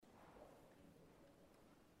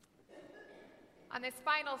On this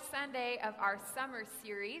final Sunday of our summer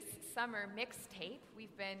series, Summer Mixtape,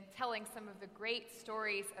 we've been telling some of the great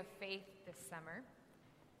stories of faith this summer.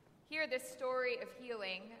 Hear this story of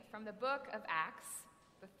healing from the book of Acts,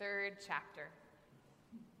 the 3rd chapter.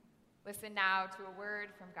 Listen now to a word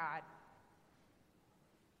from God.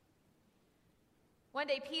 One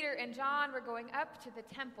day, Peter and John were going up to the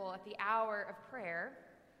temple at the hour of prayer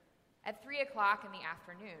at 3 o'clock in the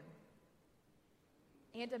afternoon.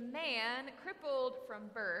 And a man, crippled from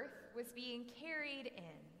birth, was being carried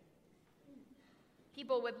in.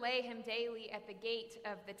 People would lay him daily at the gate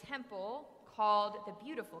of the temple, called the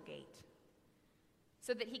Beautiful Gate,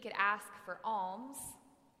 so that he could ask for alms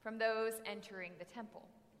from those entering the temple.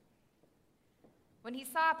 When he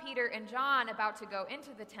saw Peter and John about to go into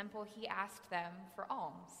the temple, he asked them for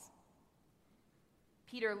alms.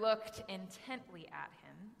 Peter looked intently at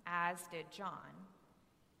him, as did John,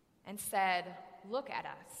 and said, "Look at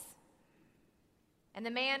us." And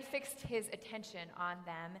the man fixed his attention on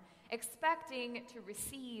them, expecting to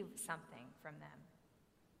receive something from them.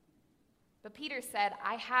 But Peter said,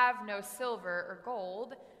 "I have no silver or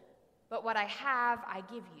gold, but what I have I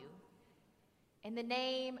give you. In the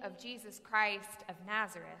name of Jesus Christ of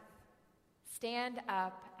Nazareth, stand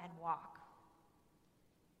up and walk."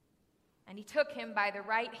 And he took him by the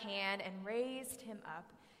right hand and raised him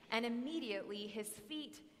up, and immediately his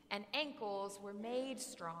feet and ankles were made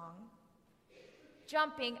strong.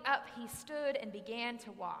 Jumping up, he stood and began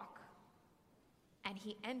to walk. And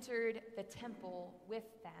he entered the temple with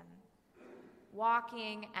them,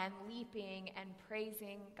 walking and leaping and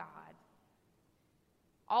praising God.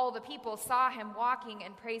 All the people saw him walking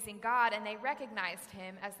and praising God, and they recognized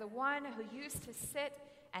him as the one who used to sit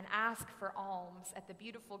and ask for alms at the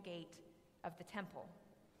Beautiful Gate of the temple.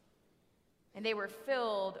 And they were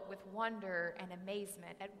filled with wonder and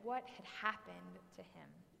amazement at what had happened to him.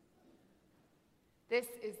 This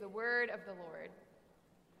is the word of the Lord.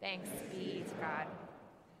 Thanks be to God.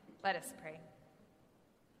 Let us pray.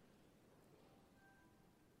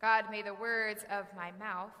 God, may the words of my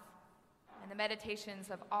mouth and the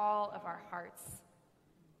meditations of all of our hearts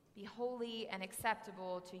be holy and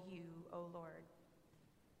acceptable to you, O Lord,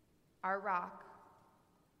 our rock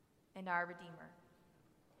and our Redeemer.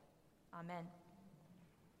 Amen.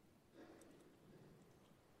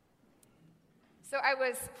 So I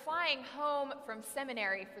was flying home from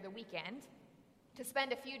seminary for the weekend to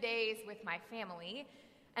spend a few days with my family,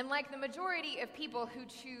 and like the majority of people who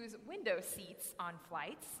choose window seats on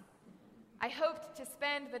flights, I hoped to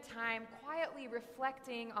spend the time quietly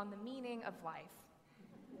reflecting on the meaning of life.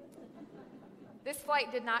 This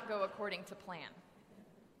flight did not go according to plan.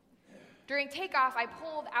 During takeoff, I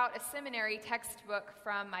pulled out a seminary textbook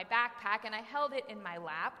from my backpack and I held it in my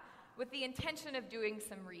lap with the intention of doing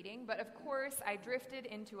some reading, but of course I drifted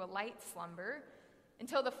into a light slumber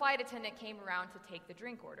until the flight attendant came around to take the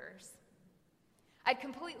drink orders. I'd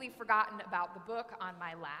completely forgotten about the book on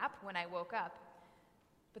my lap when I woke up,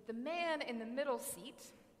 but the man in the middle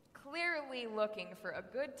seat, clearly looking for a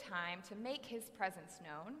good time to make his presence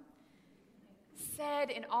known, said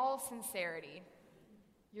in all sincerity,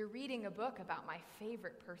 "You're reading a book about my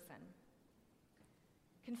favorite person."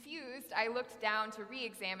 Confused, I looked down to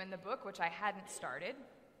re-examine the book, which I hadn't started.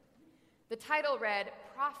 The title read,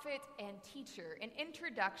 "Prophet and Teacher, an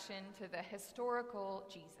Introduction to the Historical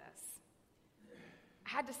Jesus." I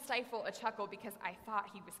had to stifle a chuckle because I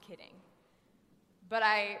thought he was kidding. But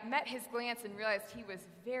I met his glance and realized he was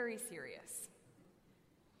very serious.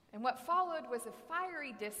 And what followed was a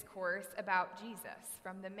fiery discourse about Jesus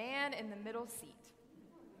from the man in the middle seat.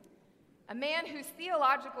 A man whose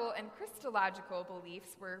theological and Christological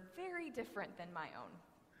beliefs were very different than my own.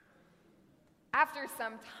 After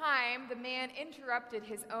some time, the man interrupted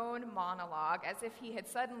his own monologue as if he had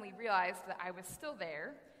suddenly realized that I was still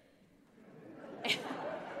there,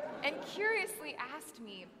 and curiously asked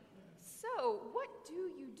me, "So, what do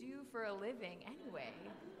you do for a living anyway?"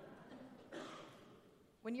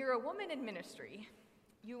 When you're a woman in ministry,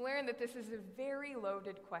 you learn that this is a very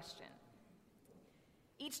loaded question.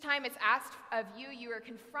 Each time it's asked of you, you are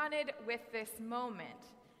confronted with this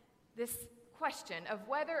moment, this question of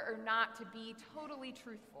whether or not to be totally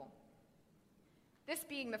truthful. This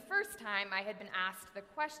being the first time I had been asked the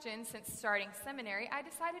question since starting seminary, I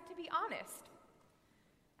decided to be honest.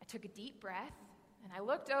 I took a deep breath, and I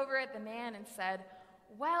looked over at the man and said,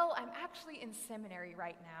 "Well, I'm actually in seminary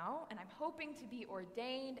right now, and I'm hoping to be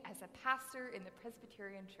ordained as a pastor in the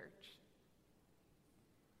Presbyterian Church."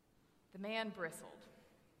 The man bristled.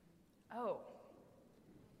 "Oh,"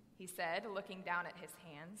 he said, looking down at his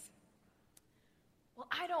hands. "Well,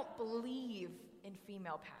 I don't believe in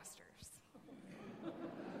female pastors."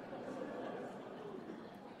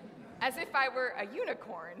 as if I were a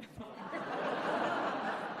unicorn,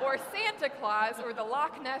 or Santa Claus, or the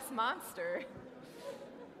Loch Ness Monster.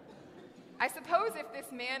 I suppose if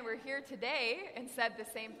this man were here today and said the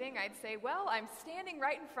same thing, I'd say, well, I'm standing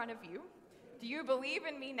right in front of you. Do you believe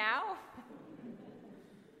in me now?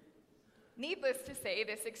 Needless to say,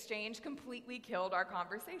 this exchange completely killed our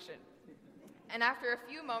conversation. And after a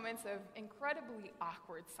few moments of incredibly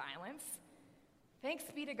awkward silence, thanks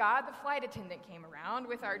be to God, the flight attendant came around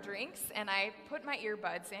with our drinks, and I put my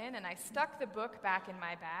earbuds in, and I stuck the book back in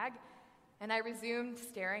my bag, and I resumed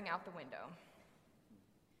staring out the window.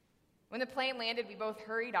 When the plane landed, we both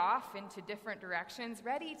hurried off into different directions,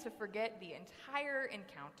 ready to forget the entire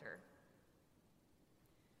encounter.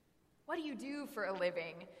 What do you do for a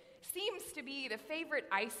living? Seems to be the favorite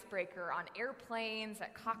icebreaker on airplanes,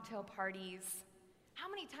 at cocktail parties. How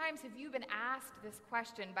many times have you been asked this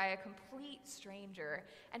question by a complete stranger,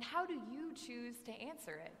 and how do you choose to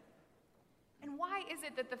answer it? And why is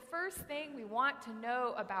it that the first thing we want to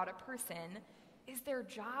know about a person is their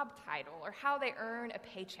job title or how they earn a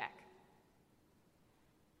paycheck?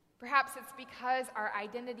 Perhaps it's because our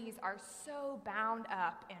identities are so bound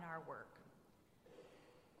up in our work.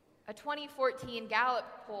 A 2014 Gallup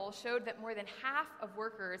poll showed that more than half of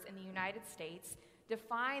workers in the United States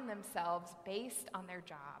define themselves based on their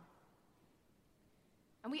job.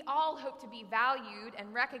 And we all hope to be valued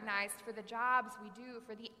and recognized for the jobs we do,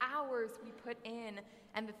 for the hours we put in,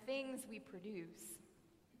 and the things we produce.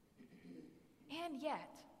 And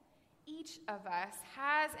yet, each of us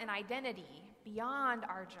has an identity beyond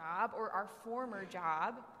our job or our former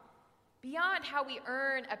job, beyond how we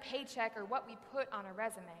earn a paycheck or what we put on a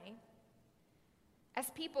resume. As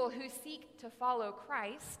people who seek to follow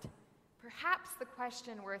Christ, perhaps the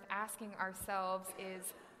question worth asking ourselves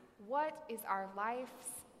is, what is our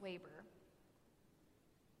life's labor?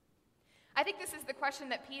 I think this is the question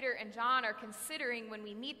that Peter and John are considering when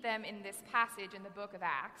we meet them in this passage in the book of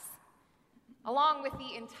Acts. Along with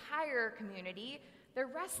the entire community, they're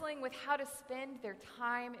wrestling with how to spend their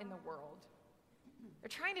time in the world. They're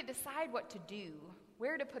trying to decide what to do,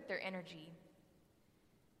 where to put their energy.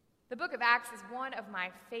 The book of Acts is one of my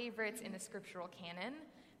favorites in the scriptural canon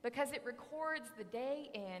because it records the day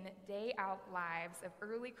in, day out lives of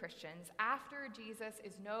early Christians after Jesus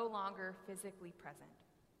is no longer physically present.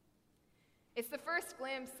 It's the first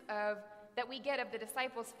glimpse that we get of the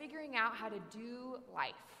disciples figuring out how to do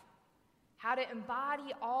life, how to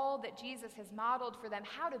embody all that Jesus has modeled for them,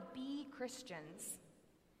 how to be Christians.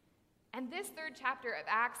 And this third chapter of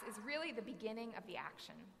Acts is really the beginning of the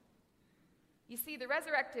action. You see, the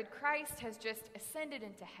resurrected Christ has just ascended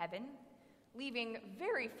into heaven, leaving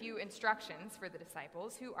very few instructions for the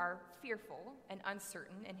disciples who are fearful and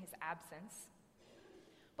uncertain in his absence.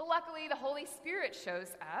 But luckily, the Holy Spirit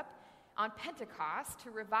shows up on Pentecost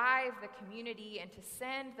to revive the community and to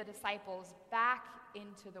send the disciples back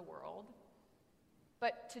into the world.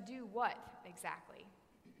 But to do what exactly?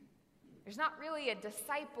 There's not really a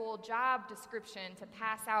disciple job description to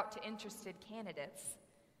pass out to interested candidates.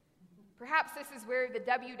 Perhaps this is where the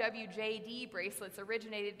WWJD bracelets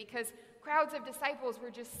originated, because crowds of disciples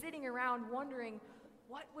were just sitting around wondering,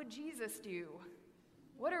 what would Jesus do?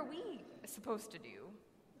 What are we supposed to do?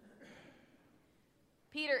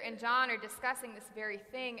 Peter and John are discussing this very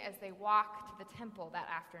thing as they walk to the temple that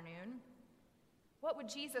afternoon. What would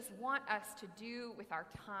Jesus want us to do with our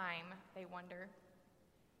time, they wonder.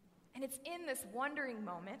 And it's in this wondering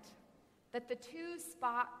moment that the two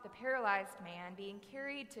spot the paralyzed man being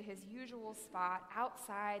carried to his usual spot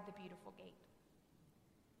outside the beautiful gate.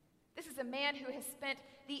 This is a man who has spent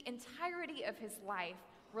the entirety of his life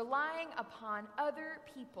relying upon other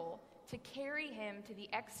people to carry him to the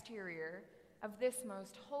exterior of this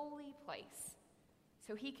most holy place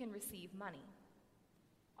so he can receive money,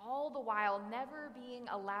 all the while never being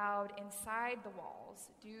allowed inside the walls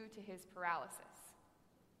due to his paralysis.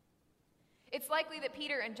 It's likely that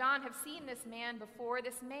Peter and John have seen this man before,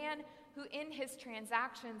 this man who in his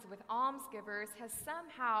transactions with almsgivers has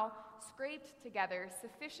somehow scraped together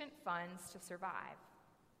sufficient funds to survive.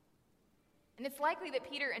 And it's likely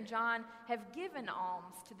that Peter and John have given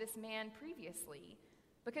alms to this man previously,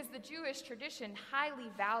 because the Jewish tradition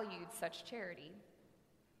highly valued such charity.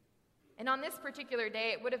 And on this particular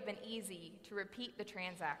day, it would have been easy to repeat the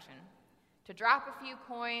transaction, to drop a few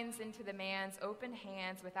coins into the man's open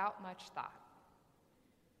hands without much thought.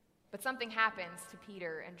 But something happens to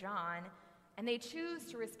Peter and John, and they choose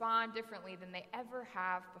to respond differently than they ever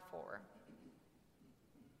have before.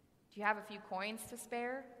 Do you have a few coins to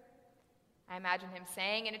spare? I imagine him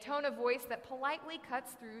saying in a tone of voice that politely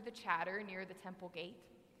cuts through the chatter near the temple gate.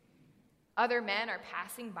 Other men are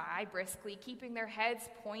passing by briskly, keeping their heads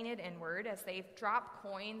pointed inward as they drop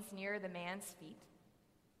coins near the man's feet.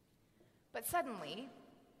 But suddenly,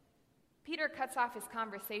 Peter cuts off his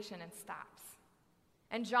conversation and stops.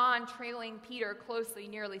 And John, trailing Peter closely,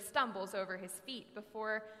 nearly stumbles over his feet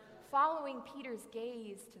before following Peter's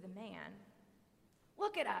gaze to the man.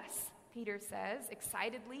 "Look at us," Peter says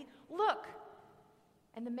excitedly. "Look!"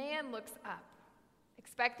 And the man looks up,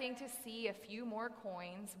 expecting to see a few more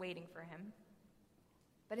coins waiting for him.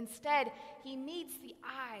 But instead, he meets the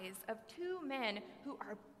eyes of two men who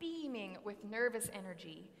are beaming with nervous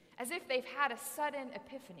energy, as if they've had a sudden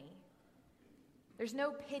epiphany. There's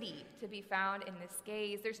no pity to be found in this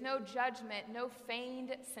gaze. There's no judgment, no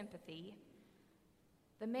feigned sympathy.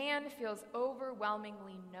 The man feels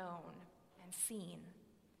overwhelmingly known and seen,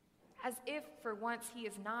 as if for once he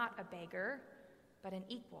is not a beggar, but an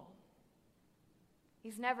equal.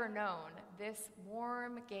 He's never known this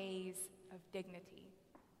warm gaze of dignity.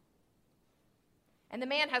 And the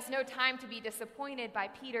man has no time to be disappointed by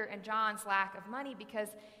Peter and John's lack of money,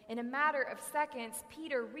 because in a matter of seconds,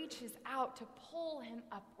 Peter reaches out to pull him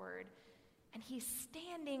upward, and he's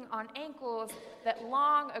standing on ankles that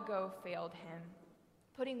long ago failed him,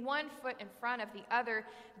 putting one foot in front of the other,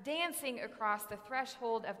 dancing across the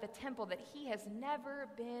threshold of the temple that he has never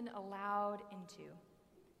been allowed into.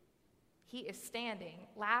 He is standing,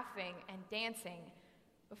 laughing, and dancing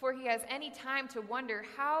before he has any time to wonder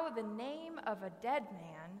how the name of a dead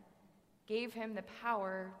man gave him the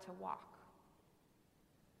power to walk.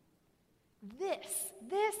 This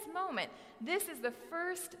moment, this is the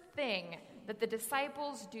first thing that the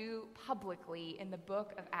disciples do publicly in the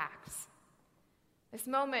book of Acts. This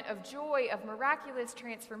moment of joy, of miraculous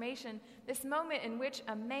transformation, this moment in which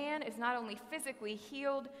a man is not only physically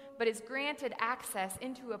healed, but is granted access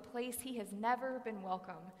into a place he has never been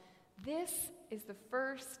welcome. This is the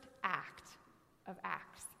first act of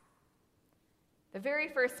Acts. The very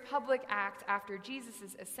first public act after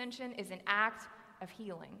Jesus' ascension is an act of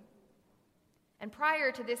healing. And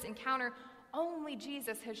prior to this encounter, only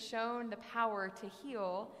Jesus has shown the power to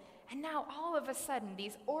heal. And now all of a sudden,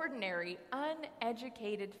 these ordinary,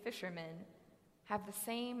 uneducated fishermen have the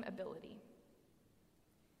same ability.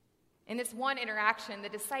 In this one interaction, the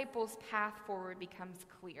disciples' path forward becomes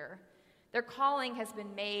clear. Their calling has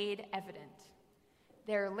been made evident.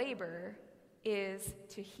 Their labor is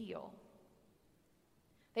to heal.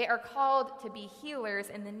 They are called to be healers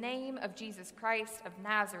in the name of Jesus Christ of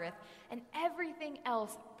Nazareth, and everything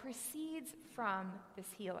else proceeds from this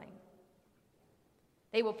healing.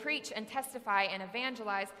 They will preach and testify and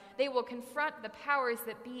evangelize. They will confront the powers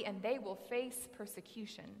that be, and they will face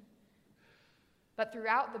persecution. But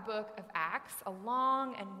throughout the book of Acts, a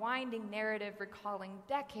long and winding narrative recalling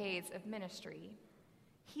decades of ministry,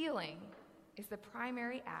 healing is the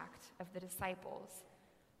primary act of the disciples,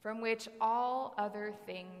 from which all other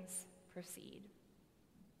things proceed.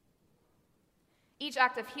 Each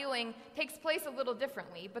act of healing takes place a little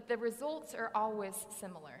differently, but the results are always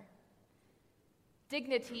similar.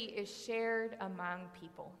 Dignity is shared among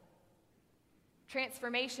people.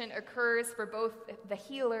 Transformation occurs for both the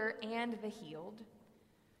healer and the healed.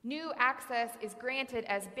 New access is granted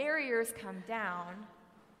as barriers come down,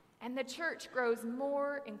 and the church grows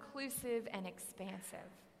more inclusive and expansive.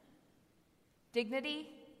 Dignity,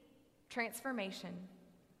 transformation,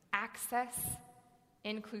 access,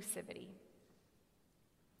 inclusivity.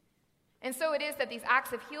 And so it is that these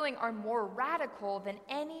acts of healing are more radical than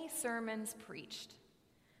any sermons preached.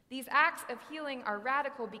 These acts of healing are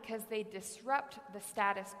radical because they disrupt the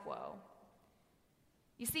status quo.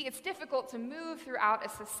 You see, it's difficult to move throughout a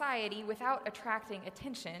society without attracting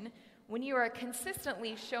attention when you are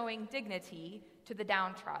consistently showing dignity to the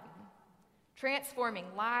downtrodden, transforming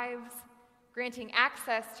lives, granting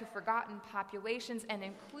access to forgotten populations, and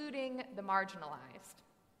including the marginalized.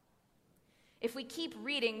 If we keep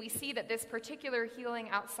reading, we see that this particular healing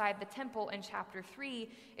outside the temple in chapter 3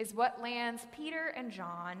 is what lands Peter and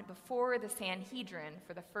John before the Sanhedrin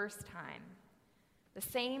for the first time, the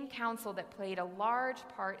same council that played a large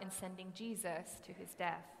part in sending Jesus to his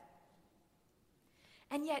death.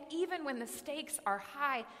 And yet, even when the stakes are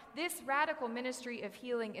high, this radical ministry of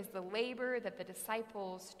healing is the labor that the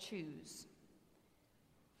disciples choose.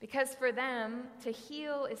 Because for them, to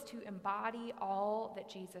heal is to embody all that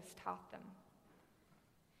Jesus taught them.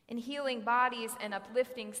 In healing bodies and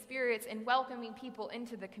uplifting spirits and welcoming people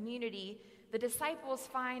into the community, the disciples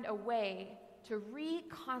find a way to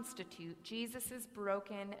reconstitute Jesus'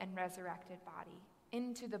 broken and resurrected body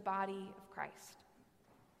into the body of Christ.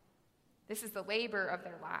 This is the labor of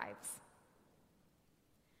their lives.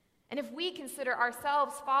 And if we consider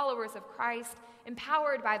ourselves followers of Christ,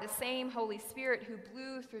 empowered by the same Holy Spirit who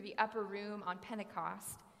blew through the upper room on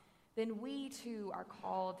Pentecost, then we too are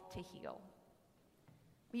called to heal.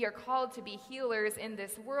 We are called to be healers in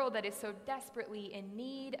this world that is so desperately in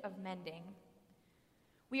need of mending.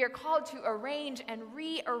 We are called to arrange and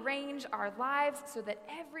rearrange our lives so that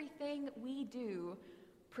everything we do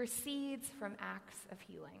proceeds from acts of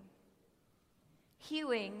healing.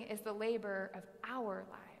 Healing is the labor of our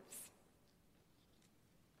lives.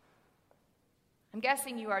 I'm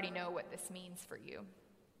guessing you already know what this means for you.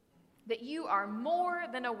 That you are more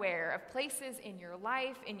than aware of places in your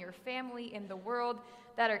life, in your family, in the world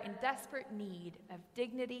that are in desperate need of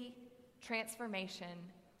dignity, transformation,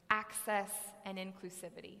 access, and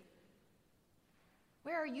inclusivity.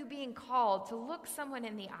 Where are you being called to look someone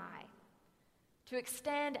in the eye, to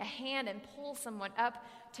extend a hand and pull someone up,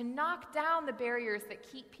 to knock down the barriers that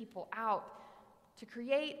keep people out, to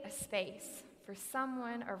create a space for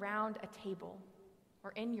someone around a table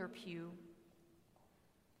or in your pew?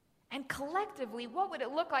 And collectively, what would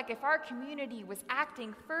it look like if our community was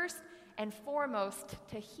acting first and foremost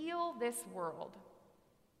to heal this world?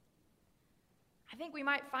 I think we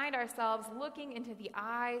might find ourselves looking into the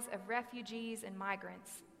eyes of refugees and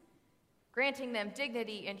migrants, granting them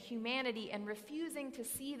dignity and humanity and refusing to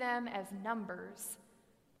see them as numbers,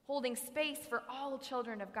 holding space for all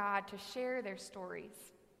children of God to share their stories.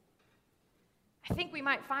 I think we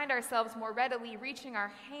might find ourselves more readily reaching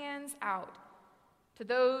our hands out to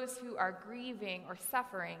those who are grieving or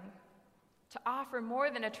suffering, to offer more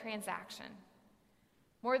than a transaction,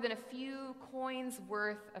 more than a few coins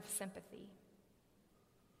worth of sympathy.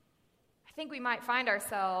 I think we might find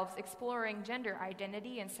ourselves exploring gender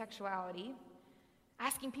identity and sexuality,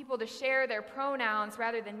 asking people to share their pronouns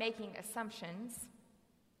rather than making assumptions,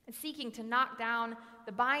 and seeking to knock down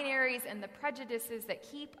the binaries and the prejudices that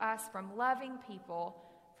keep us from loving people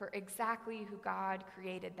for exactly who God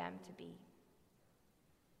created them to be.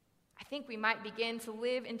 I think we might begin to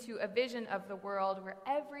live into a vision of the world where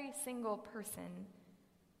every single person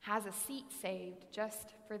has a seat saved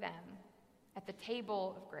just for them at the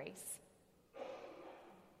table of grace.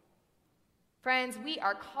 Friends, we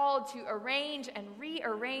are called to arrange and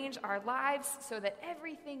rearrange our lives so that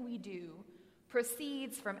everything we do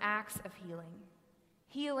proceeds from acts of healing.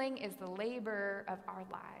 Healing is the labor of our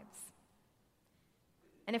lives.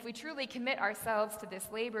 And if we truly commit ourselves to this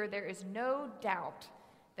labor, there is no doubt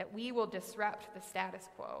that we will disrupt the status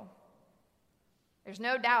quo. There's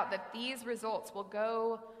no doubt that these results will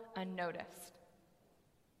go unnoticed.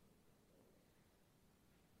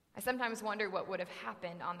 I sometimes wonder what would have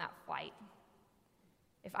happened on that flight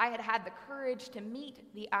if I had had the courage to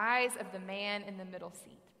meet the eyes of the man in the middle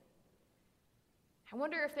seat. I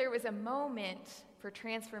wonder if there was a moment for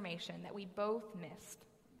transformation that we both missed,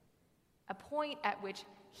 a point at which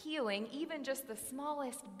healing, even just the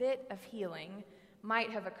smallest bit of healing,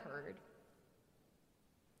 might have occurred.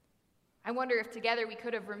 I wonder if together we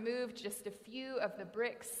could have removed just a few of the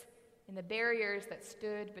bricks and the barriers that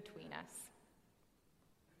stood between us.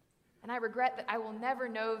 And I regret that I will never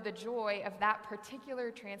know the joy of that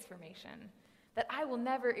particular transformation, that I will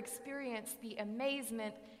never experience the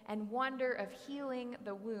amazement and wonder of healing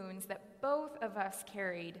the wounds that both of us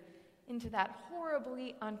carried into that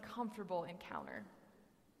horribly uncomfortable encounter.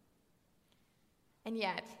 And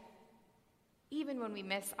yet, even when we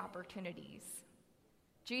miss opportunities,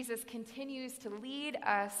 Jesus continues to lead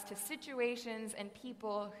us to situations and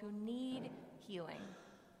people who need healing.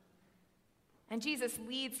 And Jesus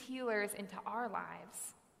leads healers into our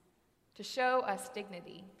lives to show us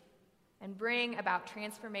dignity and bring about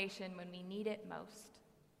transformation when we need it most.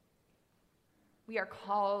 We are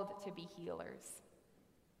called to be healers.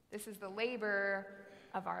 This is the labor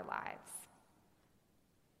of our lives.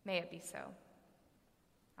 May it be so.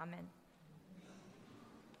 Amen.